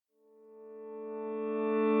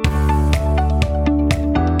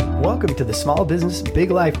Welcome to the Small Business Big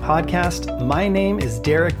Life podcast. My name is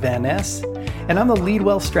Derek Van Ness, and I'm the lead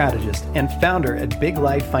wealth strategist and founder at Big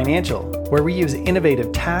Life Financial, where we use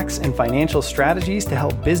innovative tax and financial strategies to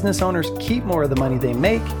help business owners keep more of the money they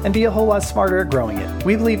make and be a whole lot smarter at growing it.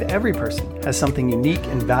 We believe every person has something unique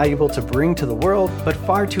and valuable to bring to the world, but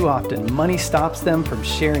far too often money stops them from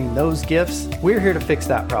sharing those gifts. We're here to fix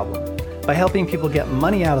that problem by helping people get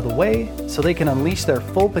money out of the way so they can unleash their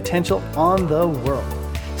full potential on the world.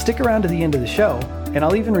 Stick around to the end of the show, and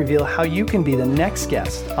I'll even reveal how you can be the next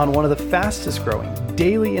guest on one of the fastest growing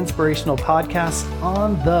daily inspirational podcasts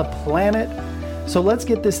on the planet. So let's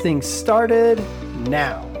get this thing started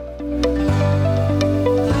now.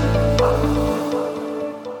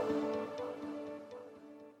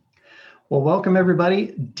 Well, welcome everybody.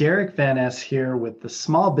 Derek Van Ness here with the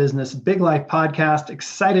Small Business Big Life podcast.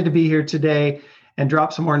 Excited to be here today and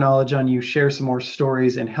drop some more knowledge on you, share some more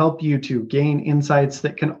stories, and help you to gain insights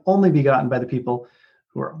that can only be gotten by the people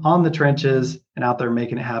who are on the trenches and out there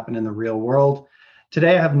making it happen in the real world.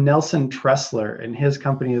 Today, I have Nelson Tressler, and his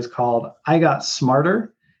company is called I Got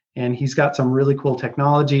Smarter, and he's got some really cool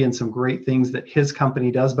technology and some great things that his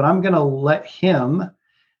company does, but I'm going to let him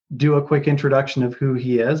do a quick introduction of who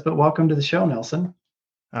he is. But welcome to the show, Nelson.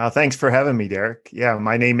 Thanks for having me, Derek. Yeah,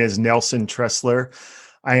 my name is Nelson Tressler.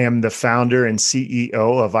 I am the founder and CEO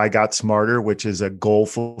of I Got Smarter, which is a goal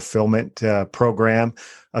fulfillment program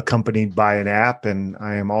accompanied by an app. And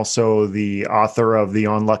I am also the author of The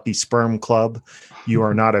Unlucky Sperm Club. You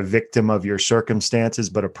are not a victim of your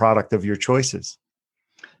circumstances, but a product of your choices.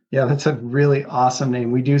 Yeah, that's a really awesome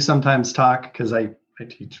name. We do sometimes talk, because I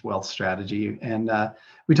teach wealth strategy, and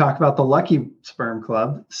we talk about the Lucky Sperm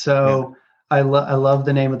Club. So yeah. I love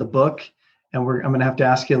the name of the book, and I'm going to have to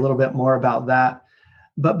ask you a little bit more about that.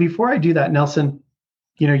 But before I do that, Nelson,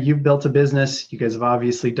 you've built a business. You guys have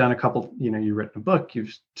obviously done a couple, you've written a book,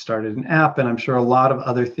 you've started an app, and I'm sure a lot of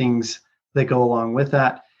other things that go along with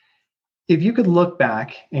that. If you could look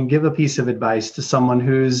back and give a piece of advice to someone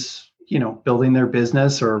who's, building their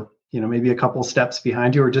business, or, maybe a couple steps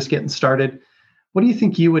behind you or just getting started, what do you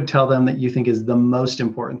think you would tell them that you think is the most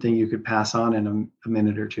important thing you could pass on in a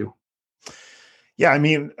minute or two? Yeah,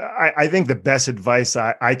 I think the best advice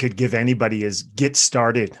I could give anybody is get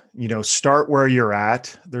started. Start where you're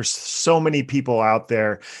at. There's so many people out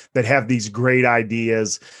there that have these great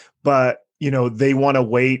ideas, but they want to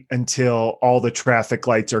wait until all the traffic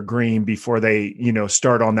lights are green before they,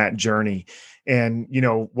 start on that journey. And,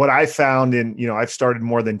 what I found I've started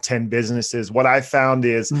more than 10 businesses. What I found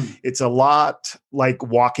is it's a lot like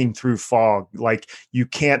walking through fog. Like you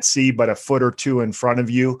can't see but a foot or two in front of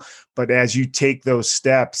you. But as you take those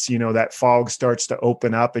steps, that fog starts to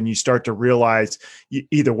open up and you start to realize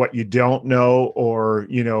either what you don't know, or,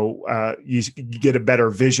 you get a better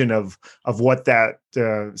vision of what that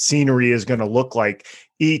scenery is going to look like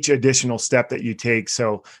each additional step that you take.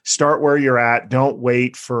 So start where you're at. Don't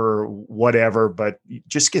wait for whatever, but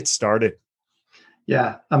just get started.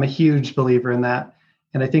 Yeah, I'm a huge believer in that.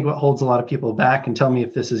 And I think what holds a lot of people back, and tell me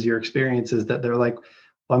if this is your experience, is that they're like,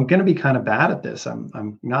 well, I'm going to be kind of bad at this.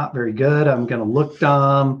 I'm not very good. I'm going to look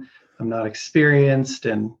dumb. I'm not experienced.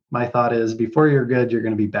 And my thought is, before you're good, you're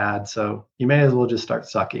going to be bad. So you may as well just start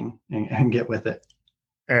sucking and get with it.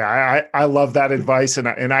 Yeah, I love that advice. And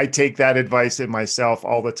I take that advice in myself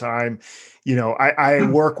all the time. I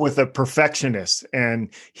work with a perfectionist and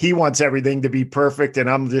he wants everything to be perfect. And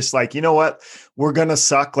I'm just like, you know what, we're going to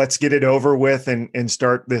suck. Let's get it over with and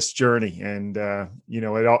start this journey. And,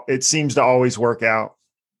 it seems to always work out.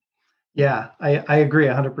 Yeah, I agree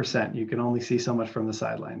 100%. You can only see so much from the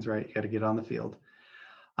sidelines, right? You got to get on the field.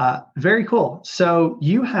 Very cool. So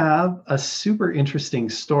you have a super interesting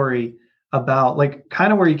story about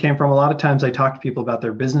kind of where you came from. A lot of times I talk to people about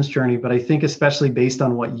their business journey, but I think especially based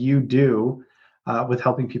on what you do with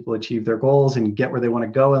helping people achieve their goals and get where they want to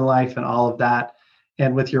go in life and all of that.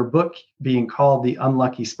 And with your book being called The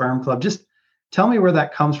Unlucky Sperm Club, just tell me where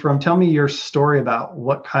that comes from. Tell me your story about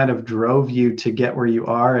what kind of drove you to get where you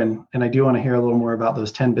are. And I do want to hear a little more about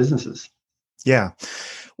those 10 businesses. Yeah.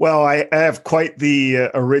 Well, I have quite the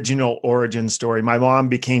original origin story. My mom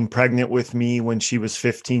became pregnant with me when she was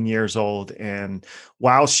 15 years old. And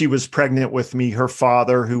while she was pregnant with me, her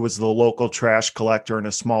father, who was the local trash collector in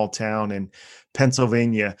a small town in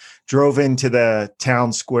Pennsylvania, drove into the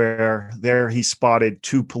town square. There he spotted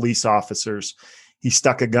 2 police officers. He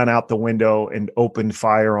stuck a gun out the window and opened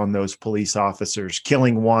fire on those police officers,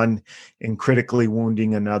 killing one and critically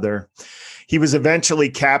wounding another. He was eventually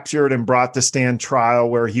captured and brought to stand trial,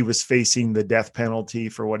 where he was facing the death penalty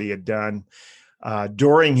for what he had done.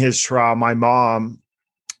 During his trial, my mom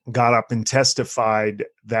got up and testified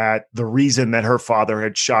that the reason that her father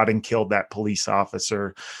had shot and killed that police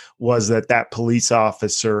officer was that that police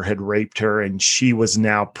officer had raped her, and she was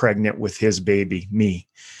now pregnant with his baby, me.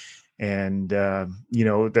 And,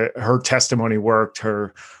 her testimony worked.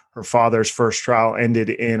 Her father's first trial ended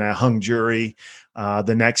in a hung jury.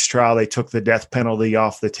 The next trial, they took the death penalty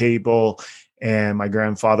off the table, and my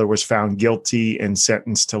grandfather was found guilty and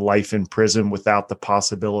sentenced to life in prison without the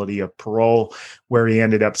possibility of parole, where he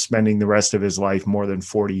ended up spending the rest of his life, more than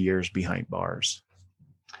 40 years behind bars.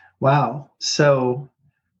 Wow. So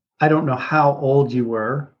I don't know how old you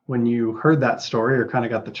were when you heard that story or kind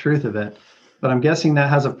of got the truth of it, but I'm guessing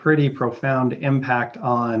that has a pretty profound impact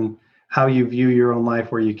on how you view your own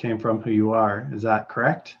life, where you came from, who you are. Is that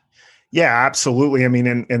correct? Yeah, absolutely. I mean,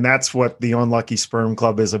 and that's what the Unlucky Sperm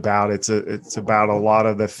Club is about. It's about a lot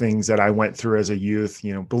of the things that I went through as a youth.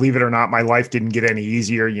 Believe it or not, my life didn't get any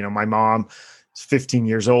easier. My mom is 15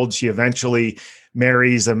 years old. She eventually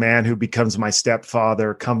marries a man who becomes my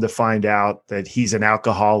stepfather. Come to find out that he's an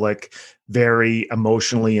alcoholic, very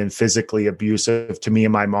emotionally and physically abusive to me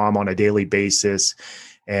and my mom on a daily basis.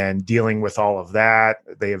 And dealing with all of that,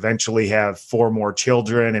 they eventually have 4 more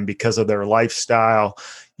children. And because of their lifestyle,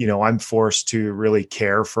 I'm forced to really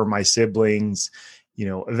care for my siblings.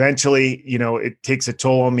 Eventually, it takes a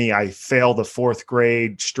toll on me. I fail the 4th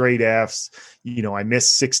grade, straight Fs. I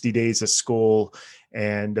miss 60 days of school.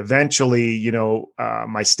 And eventually,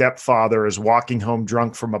 my stepfather is walking home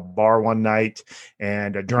drunk from a bar one night,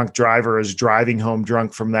 and a drunk driver is driving home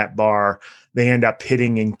drunk from that bar. They end up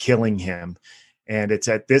hitting and killing him. And it's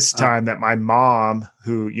at this time that my mom,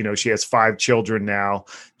 who, she has 5 children now,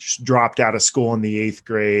 just dropped out of school in the 8th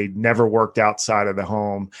grade, never worked outside of the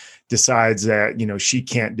home, decides that, she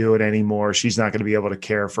can't do it anymore. She's not going to be able to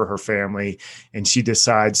care for her family. And she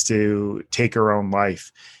decides to take her own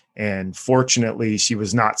life. And fortunately, she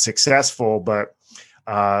was not successful. But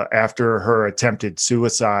after her attempted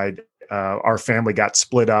suicide, our family got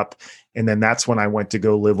split up. And then that's when I went to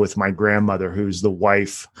go live with my grandmother, who's the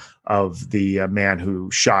wife of the man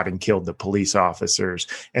who shot and killed the police officers.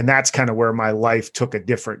 And that's kind of where my life took a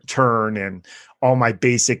different turn, and all my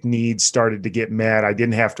basic needs started to get met. I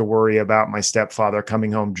didn't have to worry about my stepfather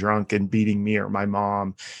coming home drunk and beating me or my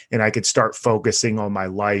mom. And I could start focusing on my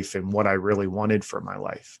life and what I really wanted for my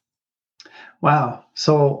life. Wow.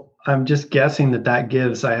 So I'm just guessing that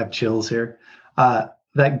gives, I have chills here,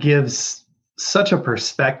 that gives such a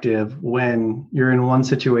perspective when you're in one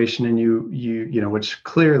situation and you which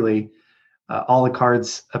clearly all the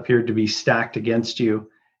cards appeared to be stacked against you.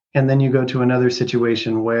 And then you go to another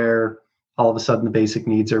situation where all of a sudden the basic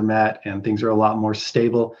needs are met and things are a lot more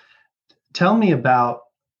stable. Tell me about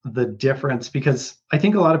the difference, because I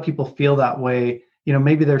think a lot of people feel that way.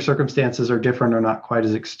 Maybe their circumstances are different or not quite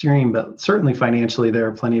as extreme, but certainly financially, there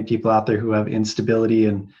are plenty of people out there who have instability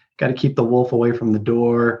and got to keep the wolf away from the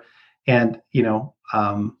door. And,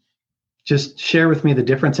 just share with me the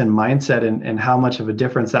difference in mindset and how much of a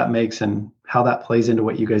difference that makes and how that plays into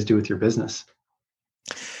what you guys do with your business.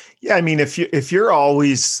 Yeah, I mean, if you're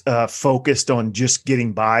always focused on just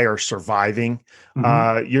getting by or surviving,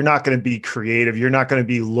 you're not going to be creative. You're not going to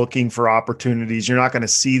be looking for opportunities. You're not going to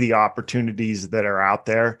see the opportunities that are out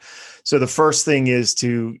there. So the first thing is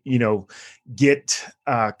to, get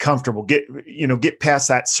comfortable, get past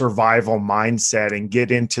that survival mindset and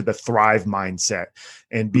get into the thrive mindset,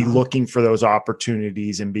 and be looking for those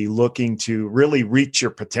opportunities and be looking to really reach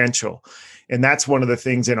your potential. And that's one of the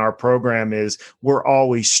things in our program is we're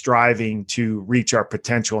always striving to reach our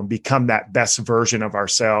potential and become that best version of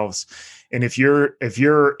ourselves. And if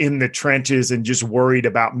you're in the trenches and just worried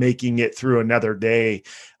about making it through another day,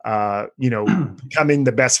 becoming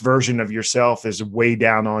the best version of yourself is way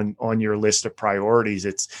down on your list of priorities.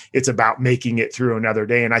 It's about making it through another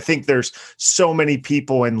day. And I think there's so many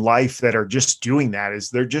people in life that are just doing that, is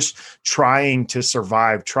they're just trying to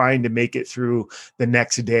survive, trying to make it through the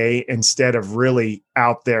next day instead of really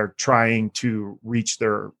out there trying to reach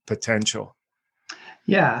their potential.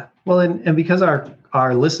 Yeah. Well, and because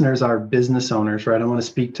our listeners are business owners, right? I want to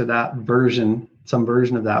speak to that some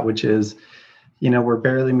version of that, which is, we're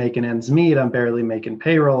barely making ends meet. I'm barely making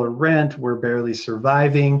payroll or rent. We're barely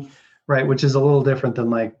surviving, right? Which is a little different than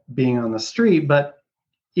like being on the street, but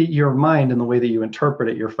your mind and the way that you interpret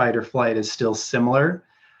it, your fight or flight, is still similar.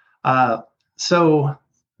 So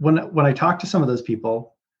when I talk to some of those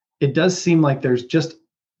people, it does seem like there's just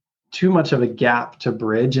too much of a gap to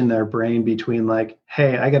bridge in their brain between like,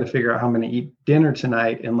 hey, I got to figure out how I'm going to eat dinner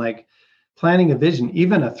tonight, and like planning a vision,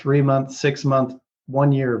 even a 3-month, 6-month,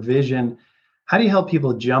 1-year vision. How do you help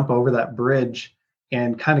people jump over that bridge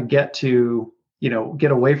and kind of get to,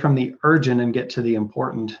 get away from the urgent and get to the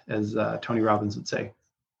important, as Tony Robbins would say.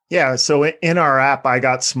 Yeah. So in our app, I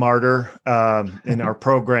Got Smarter, in our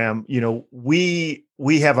program, we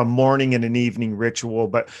have a morning and an evening ritual,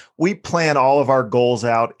 but we plan all of our goals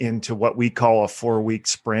out into what we call a 4-week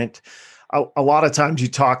sprint. A lot of times you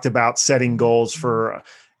talked about setting goals for,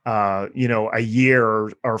 a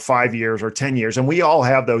year or 5 years or 10 years. And we all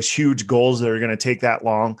have those huge goals that are going to take that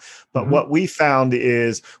long. But what we found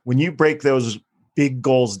is when you break those big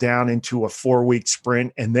goals down into a 4-week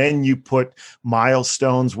sprint, and then you put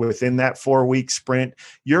milestones within that 4-week sprint,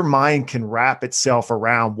 your mind can wrap itself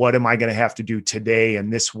around what am I going to have to do today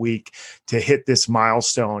and this week to hit this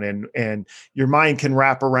milestone. And your mind can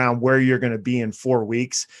wrap around where you're going to be in 4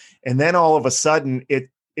 weeks. And then all of a sudden it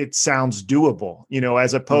sounds doable,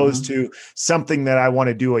 as opposed to something that I want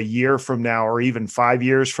to do a year from now, or even 5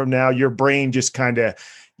 years from now. Your brain just kind of,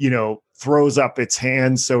 throws up its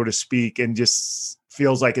hands, so to speak, and just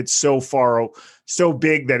feels like it's so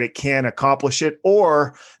big that it can't accomplish it,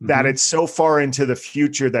 or that it's so far into the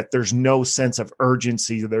future that there's no sense of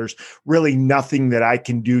urgency. There's really nothing that I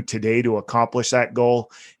can do today to accomplish that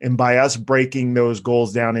goal. And by us breaking those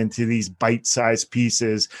goals down into these bite-sized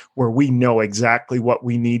pieces where we know exactly what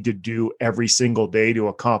we need to do every single day to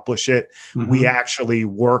accomplish it, we actually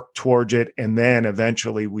work towards it, and then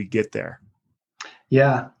eventually we get there.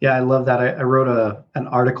 Yeah. I love that. I wrote an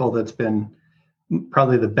article that's been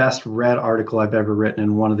probably the best read article I've ever written.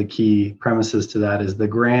 And one of the key premises to that is the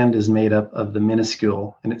grand is made up of the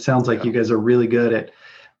minuscule. And it sounds like you guys are really good at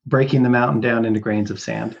breaking the mountain down into grains of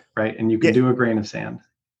sand, right? And you can do a grain of sand.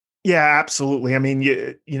 Yeah, absolutely. I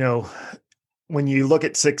mean, when you look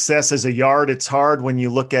at success as a yard, it's hard. When you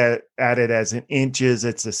look at it as an inches,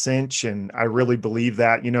 it's a cinch. And I really believe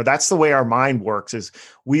that, that's the way our mind works. Is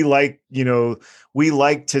we like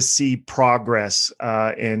to see progress.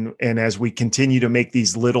 And as we continue to make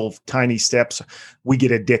these little tiny steps, we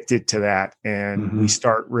get addicted to that. And we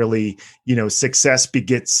start really, success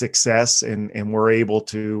begets success. And we're able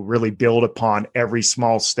to really build upon every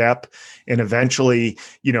small step. And eventually,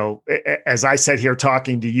 as I sat here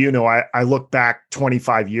talking to you, I look back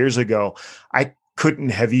 25 years ago, I couldn't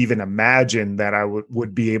have even imagined that I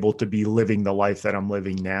would be able to be living the life that I'm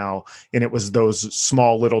living now. And it was those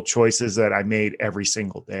small little choices that I made every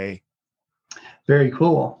single day. Very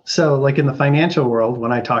cool. So like in the financial world,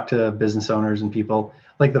 when I talk to business owners and people,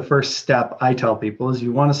 like the first step I tell people is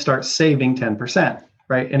you want to start saving 10%,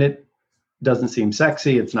 right? And it doesn't seem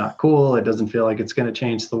sexy. It's not cool. It doesn't feel like it's going to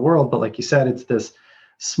change the world. But like you said, it's this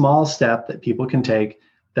small step that people can take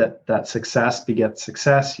that success begets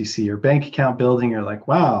success. You see your bank account building, you're like,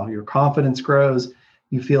 wow, your confidence grows,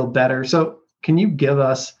 you feel better. So can you give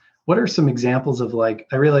us, what are some examples of, like,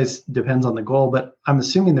 I realize it depends on the goal, but I'm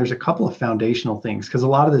assuming there's a couple of foundational things, because a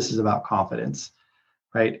lot of this is about confidence,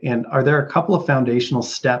 right? And are there a couple of foundational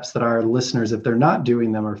steps that our listeners, if they're not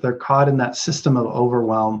doing them, or if they're caught in that system of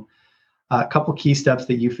overwhelm, a couple key steps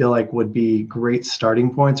that you feel like would be great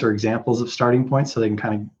starting points or examples of starting points so they can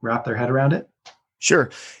kind of wrap their head around it?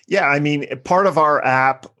 Sure. Yeah. I mean, part of our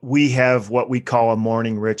app, we have what we call a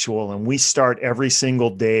morning ritual, and we start every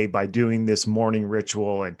single day by doing this morning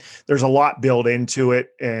ritual. And there's a lot built into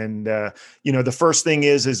it. And, the first thing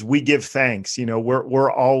is we give thanks.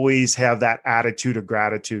 We're always have that attitude of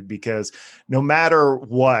gratitude, because no matter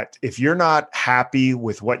what, if you're not happy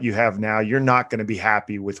with what you have now, you're not going to be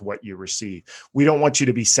happy with what you receive. We don't want you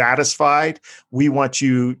to be satisfied. We want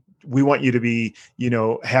you to be,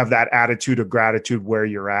 have that attitude of gratitude where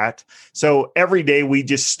you're at. So every day we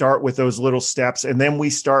just start with those little steps. And then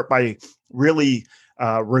we start by really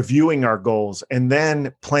reviewing our goals, and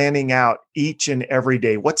then planning out each and every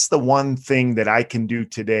day, what's the one thing that I can do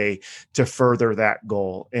today to further that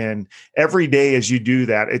goal? And every day as you do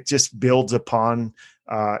that, it just builds upon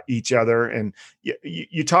each other. And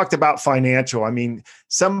you talked about financial. I mean,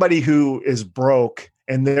 somebody who is broke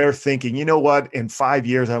and they're thinking, you know what, in 5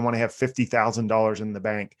 years, I want to have $50,000 in the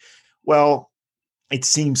bank. Well, it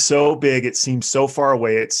seems so big. It seems so far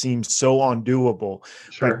away. It seems so undoable.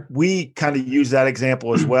 Sure. But we kind of use that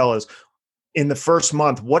example as well. As in the first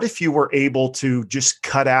month, what if you were able to just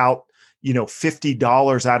cut out,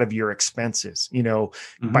 $50 out of your expenses,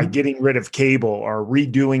 by getting rid of cable or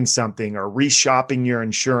redoing something or reshopping your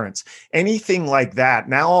insurance, anything like that.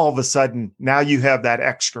 Now, all of a sudden, now you have that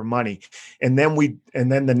extra money. And then we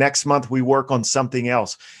and then the next month we work on something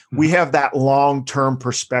else. We have that long-term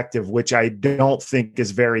perspective, which I don't think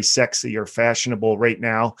is very sexy or fashionable right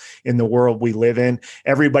now in the world we live in.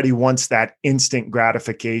 Everybody wants that instant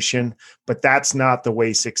gratification, but that's not the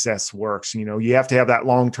way success works. You know, you have to have that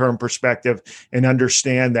long-term perspective and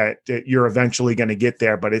understand that you're eventually going to get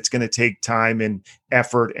there, but it's going to take time and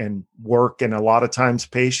effort and work and a lot of times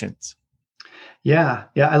patience. Yeah.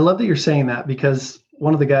 Yeah. I love that you're saying that, because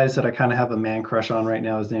one of the guys that I kind of have a man crush on right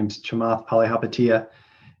now, his name's Chamath Palihapitiya.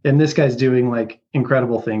 And this guy's doing like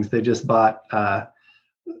incredible things. They just bought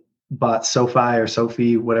SoFi or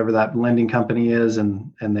Sophie, whatever that lending company is.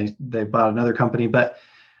 And they bought another company. But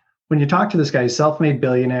when you talk to this guy, he's self-made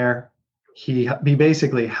billionaire. He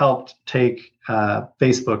basically helped take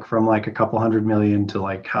Facebook from like a couple 100 million to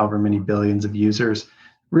like however many billions of users.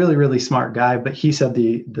 Really, really smart guy. But he said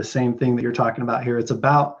the same thing that you're talking about here. It's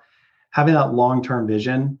about having that long-term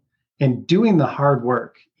vision and doing the hard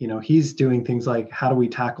work. You know, he's doing things like, how do we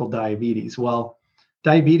tackle diabetes? Well,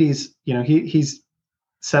 diabetes, you know, he's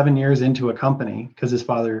 7 years into a company because his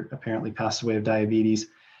father apparently passed away of diabetes.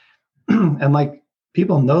 And like,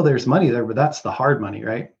 people know there's money there, but that's the hard money,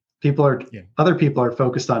 right? Other people are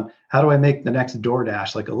focused on, how do I make the next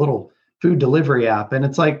DoorDash, like a little food delivery app? And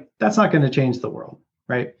it's like, that's not going to change the world,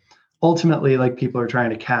 right? Ultimately, like, people are trying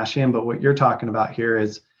to cash in, but what you're talking about here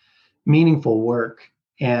is meaningful work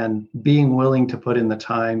and being willing to put in the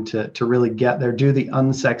time to really get there, do the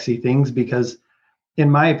unsexy things, because in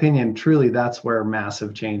my opinion, truly, that's where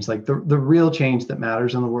massive change, like the real change that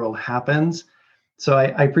matters in the world, happens. So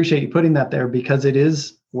I appreciate you putting that there, because it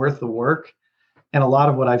is worth the work. And a lot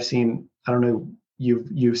of what I've seen, I don't know,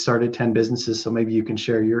 you've started 10 businesses, so maybe you can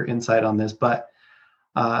share your insight on this, but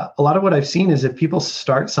a lot of what I've seen is if people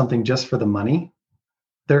start something just for the money,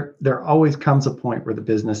 there always comes a point where the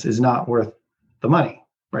business is not worth the money,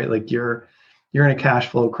 right? Like you're in a cash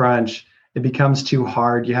flow crunch. It becomes too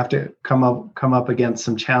hard. You have to come up against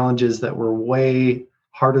some challenges that were way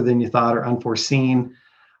harder than you thought or unforeseen.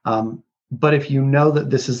 But if you know that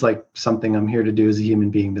this is like something I'm here to do as a human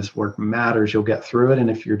being, this work matters, you'll get through it. And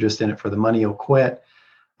if you're just in it for the money, you'll quit.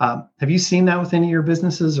 Have you seen that with any of your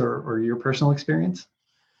businesses or your personal experience?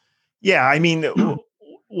 Yeah. I mean,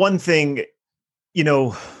 one thing, you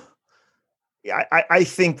know, I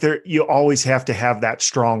think there, you always have to have that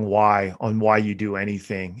strong why on why you do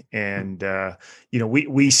anything. And, you know,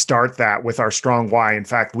 we start that with our strong why. In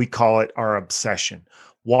fact, we call it our obsession.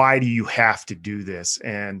 Why do you have to do this?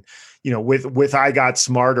 And, you know, with I Got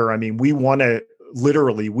Smarter, I mean, we want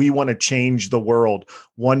to change the world,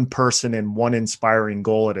 one person and one inspiring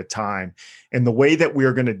goal at a time. And the way that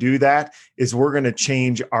we're going to do that is we're going to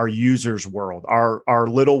change our users' world, our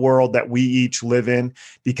little world that we each live in,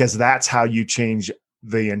 because that's how you change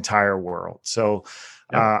the entire world. So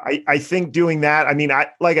I think doing that, I mean,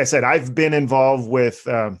 like I said, I've been involved with,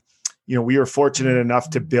 you know, we were fortunate enough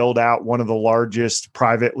to build out one of the largest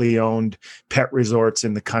privately owned pet resorts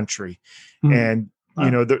in the country. And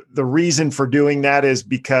you know, the reason for doing that is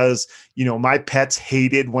because, you know, my pets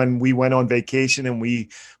hated when we went on vacation and we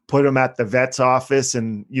put them at the vet's office,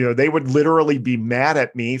 and, you know, they would literally be mad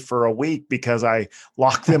at me for a week because I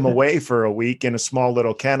locked them away for a week in a small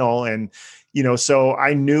little kennel. And, you know, so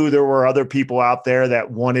I knew there were other people out there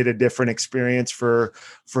that wanted a different experience for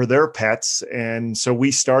their pets. And so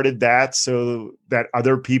we started that so that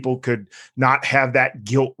other people could not have that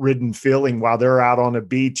guilt-ridden feeling while they're out on a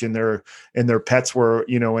beach and their pets were,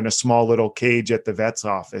 you know, in a small little cage at the vet's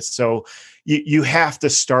office. So you have to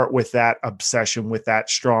start with that obsession, with that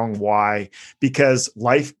strong why, because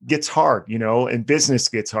life gets hard, you know, and business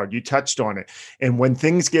gets hard. You touched on it. And when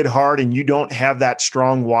things get hard and you don't have that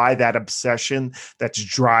strong why, that obsession that's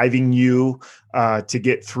driving you to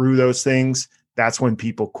get through those things, that's when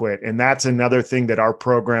people quit. And that's another thing that our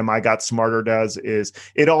program, I Got Smarter, does, is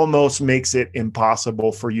it almost makes it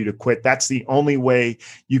impossible for you to quit. That's the only way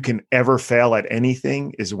you can ever fail at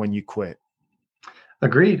anything, is when you quit.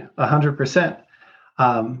 Agreed, 100%.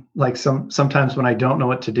 Like sometimes when I don't know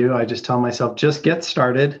what to do, I just tell myself, just get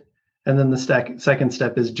started. And then the second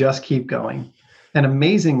step is just keep going. And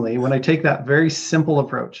amazingly, when I take that very simple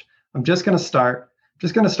approach, I'm just going to start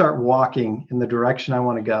walking in the direction I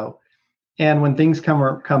want to go. And when things come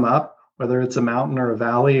up, whether it's a mountain or a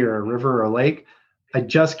valley or a river or a lake, I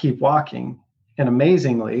just keep walking. And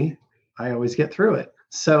amazingly, I always get through it.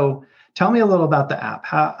 So tell me a little about the app.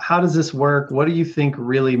 How does this work? What do you think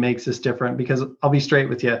really makes this different? Because I'll be straight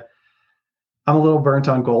with you, I'm a little burnt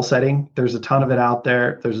on goal setting. There's a ton of it out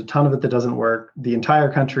there. There's a ton of it that doesn't work. The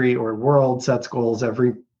entire country or world sets goals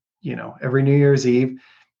every New Year's Eve.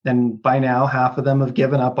 And by now, half of them have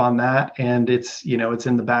given up on that. And it's, it's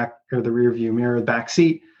in the back or the rear view mirror, the back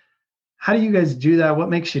seat. How do you guys do that? What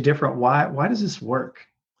makes you different? Why does this work?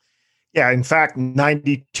 Yeah, in fact,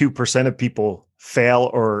 92% of people fail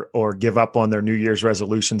or give up on their New Year's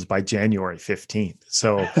resolutions by January 15th.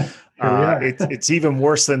 So it's even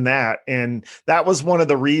worse than that. And that was one of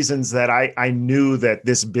the reasons that I knew that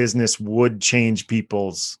this business would change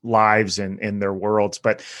people's lives and their worlds.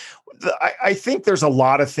 But I think there's a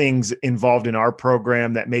lot of things involved in our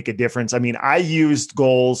program that make a difference. I mean, I used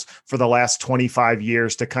goals for the last 25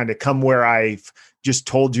 years to kind of come where I've just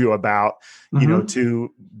told you about,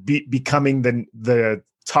 to becoming the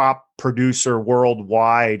top producer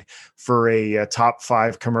worldwide for a top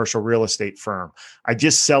 5 commercial real estate firm. I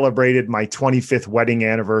just celebrated my 25th wedding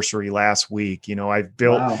anniversary last week. I've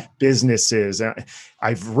built businesses.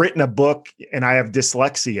 I've written a book and I have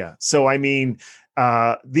dyslexia. So, I mean,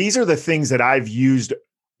 these are the things that I've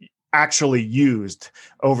actually used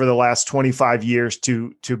over the last 25 years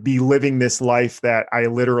to be living this life that I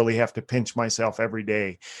literally have to pinch myself every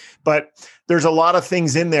day. But there's a lot of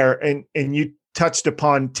things in there, and you touched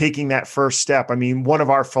upon taking that first step. I mean, one of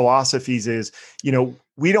our philosophies is,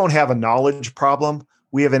 we don't have a knowledge problem.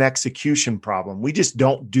 We have an execution problem. We just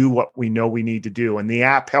don't do what we know we need to do. And the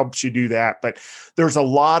app helps you do that. But there's a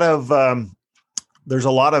lot of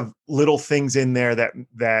little things in there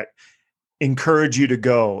that encourage you to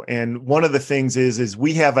go. And one of the things is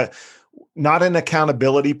we have not an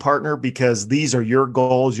accountability partner, because these are your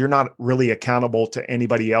goals. You're not really accountable to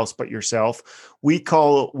anybody else but yourself. We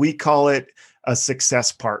call it a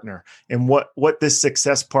success partner. And what this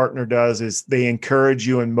success partner does is they encourage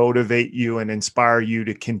you and motivate you and inspire you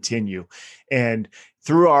to continue. And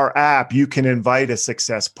through our app, you can invite a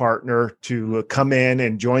success partner to come in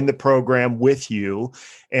and join the program with you.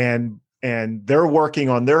 And they're working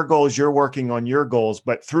on their goals, you're working on your goals.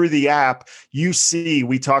 But through the app,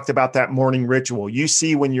 we talked about that morning ritual. You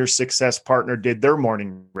see when your success partner did their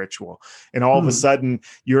morning ritual. And all of a sudden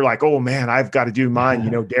you're like, oh man, I've got to do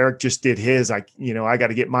mine. Derek just did his. I got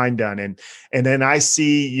to get mine done. And then I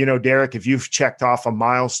see, Derek, if you've checked off a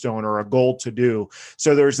milestone or a goal to do.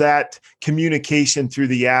 So there's that communication through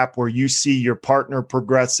the app where you see your partner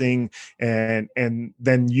progressing, and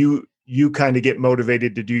then you kind of get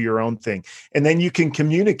motivated to do your own thing. And then you can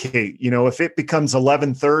communicate, if it becomes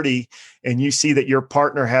 11:30 and you see that your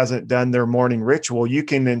partner hasn't done their morning ritual, you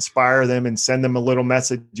can inspire them and send them a little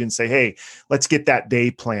message and say, hey, let's get that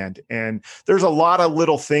day planned. And there's a lot of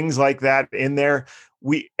little things like that in there.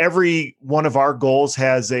 Every one of our goals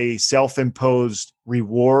has a self-imposed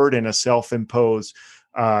reward and a self-imposed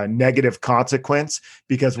negative consequence,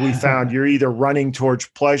 because we found you're either running towards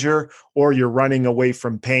pleasure or you're running away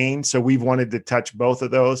from pain. So we've wanted to touch both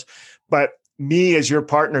of those. But me as your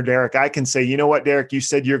partner, Derek, I can say, you know what, Derek, you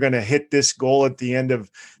said you're going to hit this goal at the end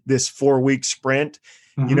of this 4-week sprint.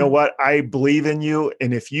 You know what? I believe in you.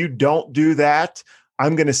 And if you don't do that,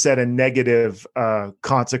 I'm going to set a negative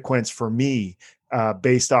consequence for me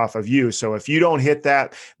based off of you. So if you don't hit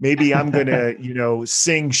that, maybe I'm going to,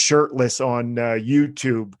 sing shirtless on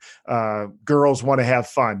YouTube. Girls want to have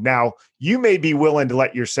fun. Now, you may be willing to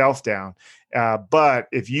let yourself down. But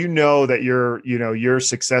if you know that your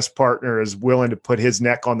success partner is willing to put his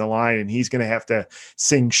neck on the line and he's going to have to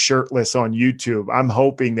sing shirtless on YouTube, I'm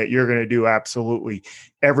hoping that you're going to do absolutely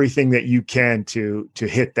everything that you can to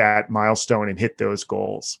hit that milestone and hit those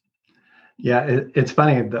goals. Yeah, it's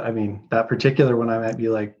funny. I mean, that particular one, I might be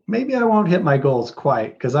like, maybe I won't hit my goals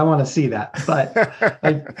quite because I want to see that. But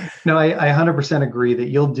I 100% agree that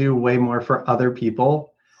you'll do way more for other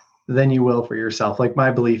people than you will for yourself. Like, my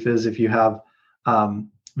belief is, if you have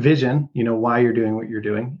vision, why you're doing what you're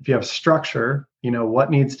doing. If you have structure, what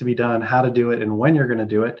needs to be done, how to do it, and when you're going to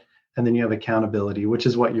do it. And then you have accountability, which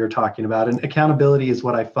is what you're talking about. And accountability is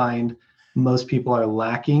what I find most people are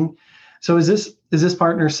lacking. So is this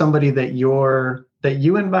partner somebody that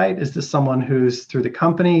you invite? Is this someone who's through the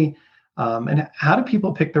company? And how do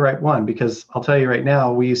people pick the right one? Because I'll tell you right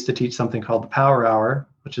now, we used to teach something called the Power Hour,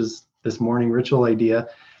 which is this morning ritual idea.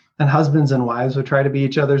 And husbands and wives would try to be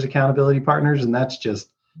each other's accountability partners, and that's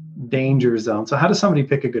just danger zone. So how does somebody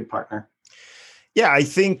pick a good partner? Yeah, I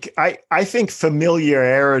think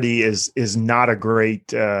familiarity is not a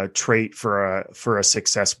great trait for a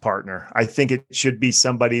success partner. I think it should be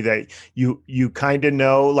somebody that you kind of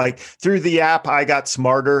know. Like, through the app, I got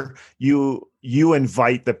smarter. You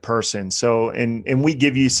invite the person. So and we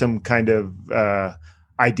give you some kind of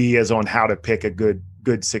ideas on how to pick a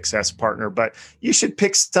good success partner, but you should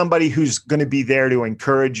pick somebody who's going to be there to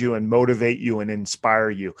encourage you and motivate you and inspire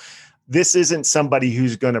you. This isn't somebody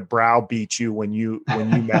who's going to browbeat you when you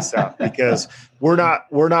mess up, because we're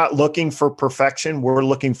not looking for perfection. We're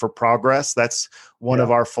looking for progress. That's one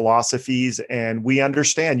of our philosophies. And we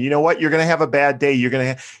understand, you know what, you're going to have a bad day.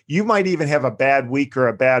 You might even have a bad week or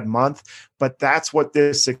a bad month, but that's what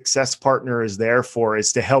this success partner is there for,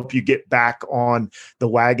 is to help you get back on the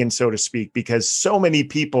wagon, so to speak, because so many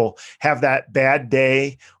people have that bad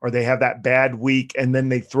day or they have that bad week and then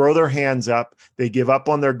they throw their hands up, they give up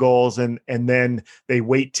on their goals, and then they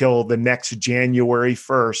wait till the next January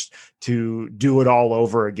 1st to do it all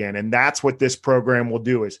over again. And that's what this program will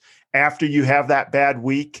do, is after you have that bad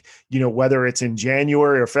week, whether it's in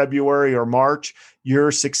January or February or March,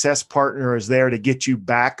 your success partner is there to get you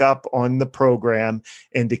back up on the program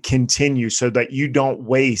and to continue, so that you don't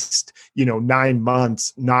waste, 9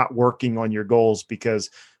 months not working on your goals, because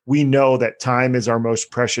we know that time is our most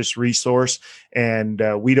precious resource, and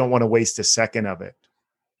we don't want to waste a second of it.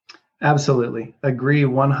 Absolutely. Agree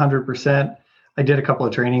 100%. I did a couple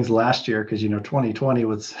of trainings last year because, 2020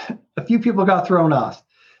 was, a few people got thrown off.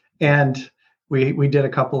 And we did a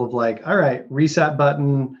couple of all right, reset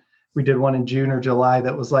button. We did one in June or July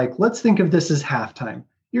that was like, let's think of this as halftime.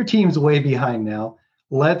 Your team's way behind now.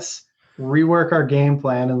 Let's rework our game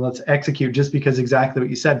plan and let's execute, just because exactly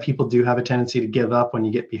what you said, people do have a tendency to give up when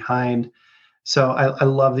you get behind. So I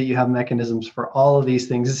love that you have mechanisms for all of these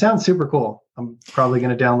things. It sounds super cool. I'm probably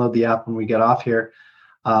going to download the app when we get off here.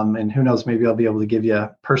 And who knows, maybe I'll be able to give you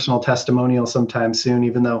a personal testimonial sometime soon,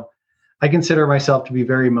 even though I consider myself to be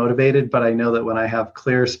very motivated, but I know that when I have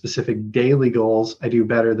clear, specific daily goals, I do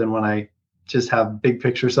better than when I just have big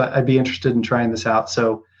pictures. I'd be interested in trying this out.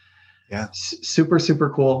 So yeah, super,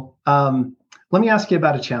 super cool. Let me ask you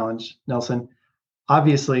about a challenge, Nelson.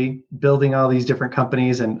 Obviously, building all these different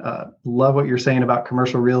companies, and love what you're saying about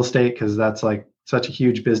commercial real estate, because that's like such a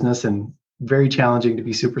huge business and very challenging to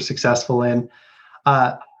be super successful in.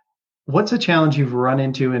 What's a challenge you've run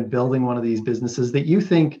into in building one of these businesses that you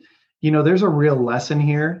think, there's a real lesson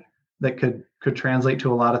here that could translate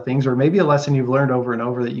to a lot of things, or maybe a lesson you've learned over and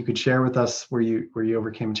over that you could share with us where you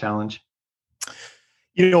overcame a challenge?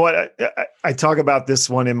 You know what? I talk about this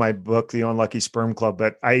one in my book, The Unlucky Sperm Club,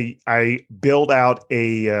 but I build out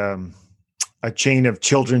a chain of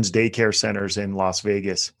children's daycare centers in Las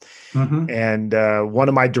Vegas. Mm-hmm. And one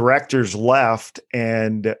of my directors left,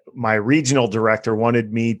 and my regional director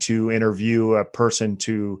wanted me to interview a person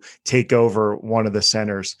to take over one of the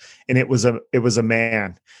centers. And it was a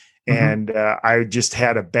man. Mm-hmm. And I just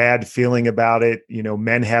had a bad feeling about it.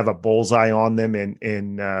 Men have a bullseye on them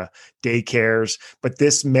in daycares, but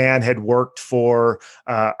this man had worked for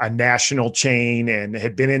a national chain and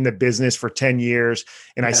had been in the business for 10 years.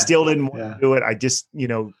 And I still didn't want to do it. I just,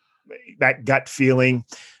 that gut feeling.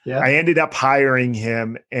 Yeah. I ended up hiring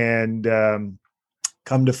him, and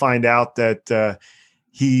come to find out that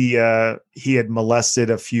he had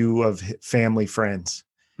molested a few of his family friends.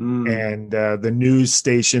 And the news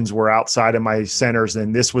stations were outside of my centers.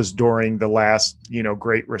 And this was during the last,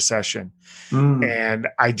 Great Recession. And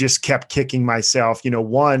I just kept kicking myself,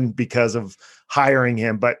 one, because of hiring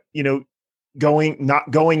him, but, not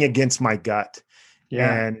going against my gut.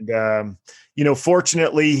 Yeah. And,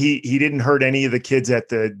 fortunately he didn't hurt any of the kids at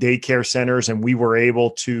the daycare centers, and we were able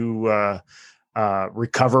to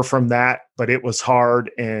recover from that, but it was hard,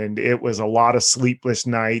 and it was a lot of sleepless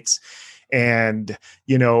nights. And,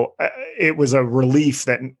 it was a relief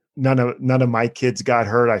that none of my kids got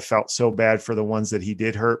hurt. I felt so bad for the ones that he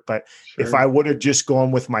did hurt. But if I would have just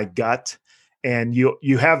gone with my gut, and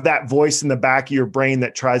you have that voice in the back of your brain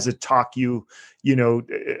that tries to talk you,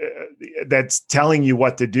 that's telling you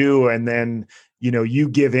what to do. And then, you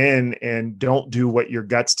give in and don't do what your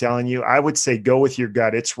gut's telling you. I would say go with your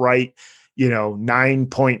gut. It's right,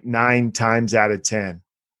 9.9 times out of 10.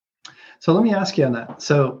 So let me ask you on that.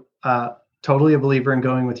 So, totally a believer in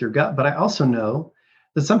going with your gut, but I also know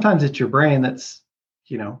that sometimes it's your brain that's,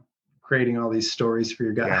 creating all these stories for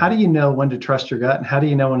your gut. Yeah. How do you know when to trust your gut, and how do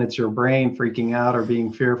you know when it's your brain freaking out or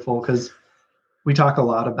being fearful? Because we talk a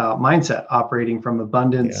lot about mindset, operating from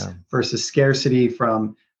abundance versus scarcity,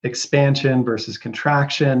 from expansion versus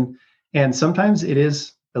contraction. And sometimes it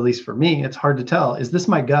is, at least for me, it's hard to tell, is this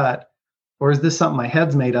my gut, or is this something my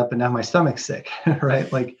head's made up and now my stomach's sick?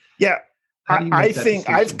 Right? Yeah. I think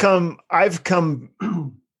decision? I've come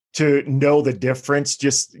to know the difference.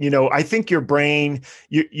 Just, I think your brain,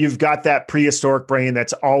 you've got that prehistoric brain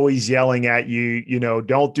that's always yelling at you,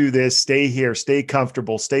 don't do this, stay here, stay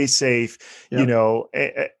comfortable, stay safe.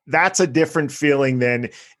 Yep. That's a different feeling than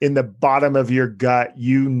in the bottom of your gut,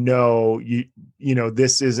 this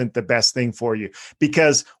isn't the best thing for you,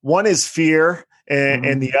 because one is fear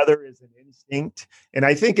and the other is an instinct. And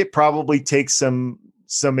I think it probably takes some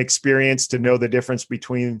some experience to know the difference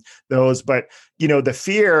between those. But, the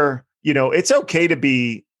fear, it's okay to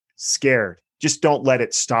be scared. Just don't let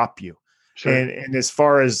it stop you. Sure. And as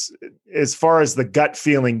far as the gut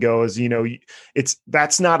feeling goes,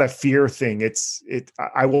 that's not a fear thing.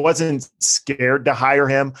 I wasn't scared to hire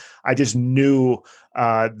him. I just knew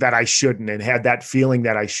that I shouldn't, and had that feeling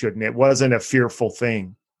that I shouldn't. It wasn't a fearful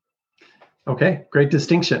thing. Okay, great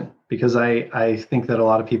distinction, because I think that a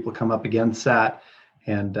lot of people come up against that,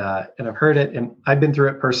 and I've heard it, and I've been through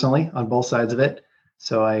it personally on both sides of it.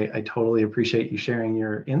 So I totally appreciate you sharing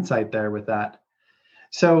your insight there with that.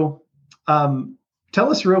 So tell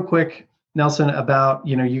us real quick, Nelson, about,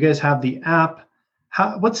 you guys have the app.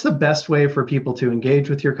 What's the best way for people to engage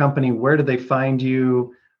with your company? Where do they find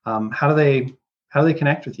you? How do they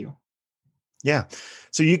connect with you? Yeah.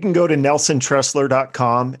 So you can go to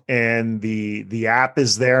nelsontressler.com, and the app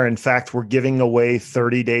is there. In fact, we're giving away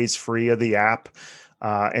 30 days free of the app.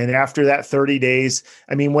 And after that 30 days,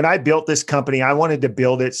 when I built this company, I wanted to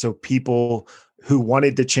build it so people who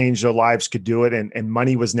wanted to change their lives could do it, and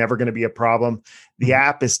money was never going to be a problem. The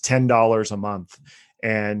app is $10 a month.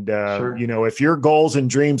 And, sure. If your goals and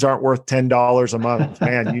dreams aren't worth $10 a month,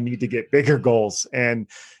 man, you need to get bigger goals. And,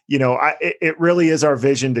 it really is our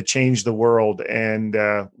vision to change the world. And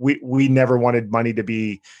we never wanted money to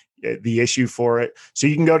be the issue for it. So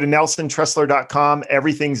you can go to nelsontressler.com.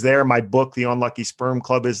 Everything's there. My book, The Unlucky Sperm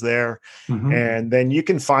Club, is there. Mm-hmm. And then you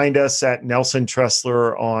can find us at Nelson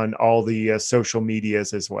Tressler on all the social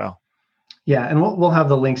medias as well. Yeah. And we'll have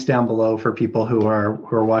the links down below for people who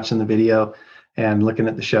are watching the video and looking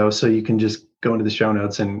at the show. So you can just go into the show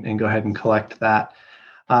notes and go ahead and collect that.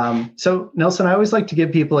 So Nelson, I always like to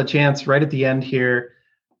give people a chance right at the end here.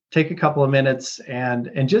 Take a couple of minutes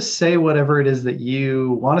and just say whatever it is that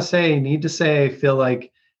you want to say, need to say, feel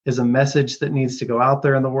like is a message that needs to go out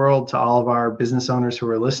there in the world to all of our business owners who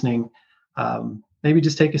are listening. Maybe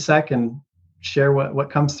just take a sec and share what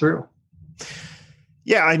comes through.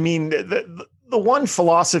 Yeah, the one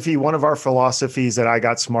of our philosophies that I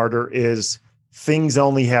got smarter is things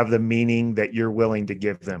only have the meaning that you're willing to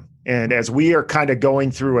give them. And as we are kind of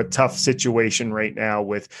going through a tough situation right now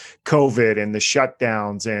with COVID and the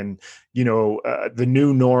shutdowns and, the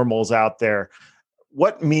new normals out there,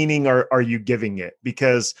 what meaning are you giving it?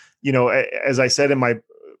 Because, as I said in my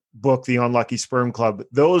book, The Unlucky Sperm Club,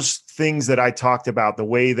 those things that I talked about, the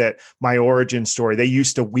way that my origin story, they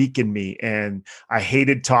used to weaken me, and I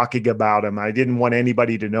hated talking about them. I didn't want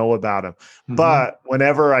anybody to know about them. Mm-hmm. But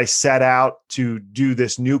whenever I set out to do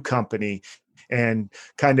this new company and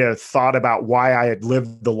kind of thought about why I had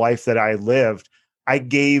lived the life that I lived, I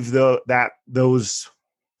gave those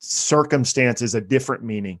circumstances a different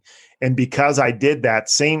meaning. And because I did that,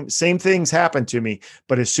 same things happened to me.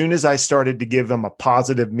 But as soon as I started to give them a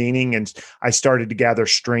positive meaning, and I started to gather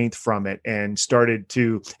strength from it, and it started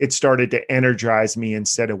to energize me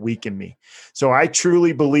instead of weaken me. So I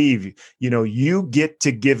truly believe, you get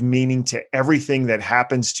to give meaning to everything that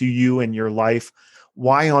happens to you in your life.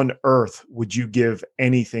 Why on earth would you give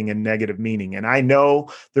anything a negative meaning? And I know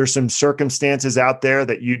there's some circumstances out there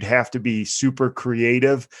that you'd have to be super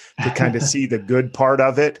creative to kind of see the good part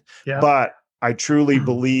of it. Yeah. But I truly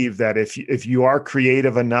believe that if you are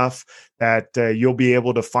creative enough, that you'll be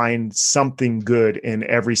able to find something good in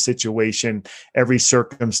every situation, every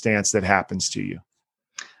circumstance that happens to you.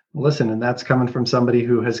 Listen, and that's coming from somebody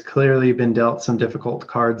who has clearly been dealt some difficult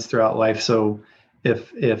cards throughout life. So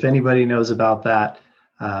if anybody knows about that,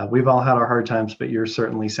 we've all had our hard times, but yours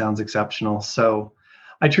certainly sounds exceptional. So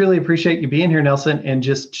I truly appreciate you being here, Nelson, and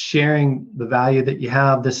just sharing the value that you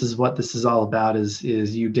have. This is what this is all about, is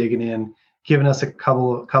you digging in, giving us a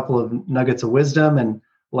couple of nuggets of wisdom and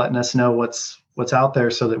letting us know what's out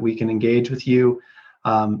there so that we can engage with you,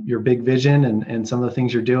 your big vision and some of the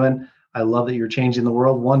things you're doing. I love that you're changing the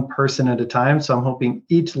world one person at a time. So I'm hoping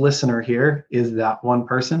each listener here is that one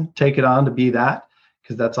person. Take it on to be that,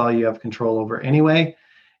 because that's all you have control over anyway.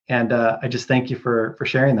 And I just thank you for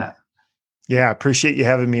sharing that. Yeah, I appreciate you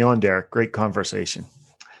having me on, Derek. Great conversation.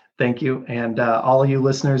 Thank you. And all of you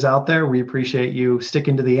listeners out there, we appreciate you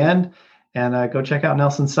sticking to the end. And go check out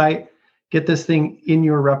Nelson's site. Get this thing in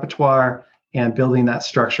your repertoire and building that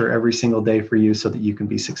structure every single day for you so that you can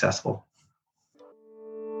be successful.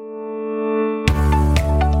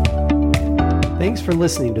 Thanks for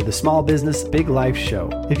listening to the Small Business Big Life Show.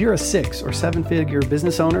 If you're a 6 or 7-figure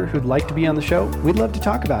business owner who'd like to be on the show, we'd love to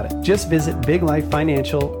talk about it. Just visit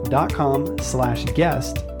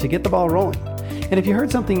biglifefinancial.com/guest to get the ball rolling. And if you heard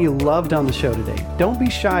something you loved on the show today, don't be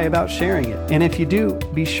shy about sharing it. And if you do,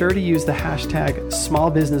 be sure to use the hashtag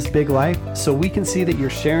SmallBusinessBigLife so we can see that you're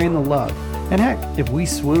sharing the love And heck, if we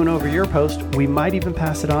swoon over your post, we might even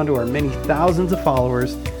pass it on to our many thousands of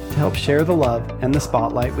followers to help share the love and the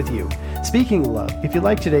spotlight with you. Speaking of love, if you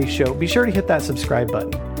like today's show, be sure to hit that subscribe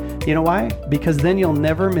button. You know why? Because then you'll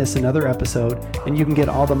never miss another episode and you can get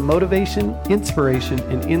all the motivation, inspiration,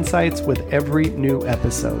 and insights with every new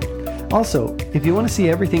episode. Also, if you want to see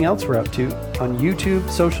everything else we're up to on YouTube,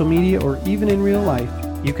 social media, or even in real life,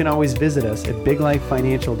 you can always visit us at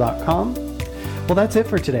biglifefinancial.com. Well, that's it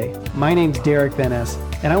for today. My name's Derek Van Ness,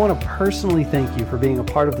 and I want to personally thank you for being a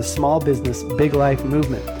part of the small business Big Life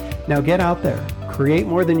movement. Now get out there, create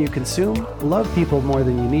more than you consume, love people more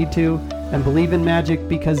than you need to, and believe in magic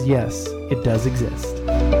because yes, it does exist.